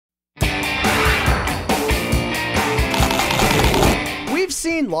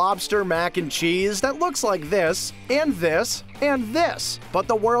seen lobster mac and cheese that looks like this, and this, and this, but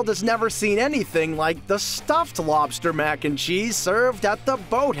the world has never seen anything like the stuffed lobster mac and cheese served at the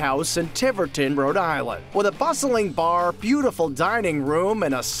Boathouse in Tiverton, Rhode Island. With a bustling bar, beautiful dining room,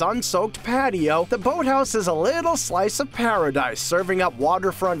 and a sun-soaked patio, the Boathouse is a little slice of paradise, serving up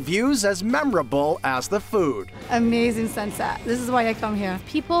waterfront views as memorable as the food. Amazing sunset. This is why I come here.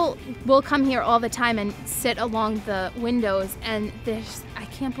 People will come here all the time and sit along the windows, and I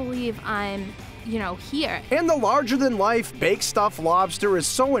can't believe I'm here. And the larger-than-life baked stuffed lobster is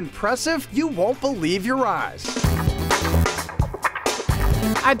so impressive, you won't believe your eyes.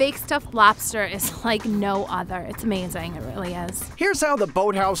 Our baked stuffed lobster is like no other. It's amazing, it really is. Here's how the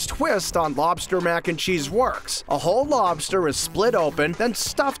Boathouse twist on lobster mac and cheese works. A whole lobster is split open, then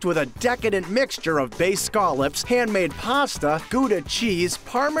stuffed with a decadent mixture of bay scallops, handmade pasta, Gouda cheese,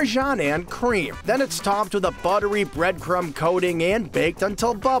 Parmesan, and cream. Then it's topped with a buttery breadcrumb coating and baked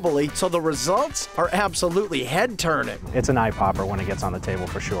until bubbly, so the results are absolutely head-turning. It's an eye popper when it gets on the table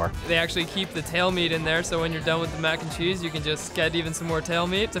for sure. They actually keep the tail meat in there, so when you're done with the mac and cheese, you can just get even some more tail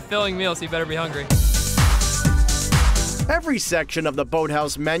meat. It's a filling meal, so you better be hungry. Every section of the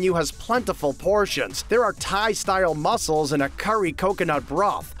Boathouse menu has plentiful portions. There are Thai-style mussels in a curry coconut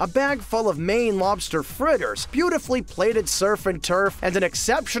broth, a bag full of Maine lobster fritters, beautifully plated surf and turf, and an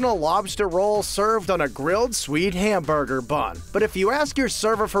exceptional lobster roll served on a grilled sweet hamburger bun. But if you ask your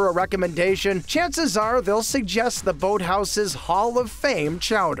server for a recommendation, chances are they'll suggest the Boathouse's Hall of Fame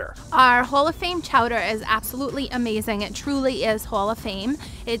chowder. Our Hall of Fame chowder is absolutely amazing. It truly is Hall of Fame.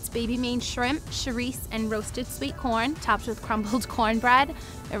 It's baby Maine shrimp, chorizo, and roasted sweet corn, topped with crumbled cornbread.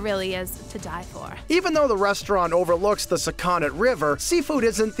 It really is to die for. Even though the restaurant overlooks the Sakonnet River, seafood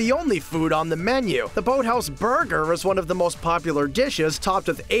isn't the only food on the menu. The Boathouse Burger is one of the most popular dishes, topped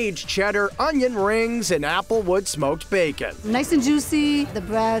with aged cheddar, onion rings, and applewood smoked bacon. Nice and juicy, the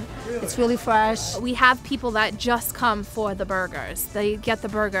bread, it's really fresh. We have people that just come for the burgers. They get the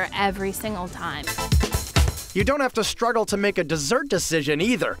burger every single time. You don't have to struggle to make a dessert decision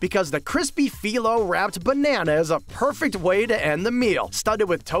either, because the crispy phyllo wrapped banana is a perfect way to end the meal, studded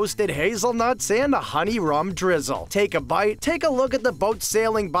with toasted hazelnuts and a honey rum drizzle. Take a bite, take a look at the boat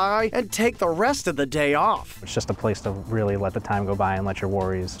sailing by, and take the rest of the day off. It's just a place to really let the time go by and let your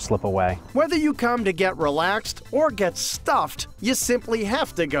worries slip away. Whether you come to get relaxed or get stuffed, you simply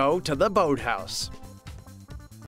have to go to the Boathouse.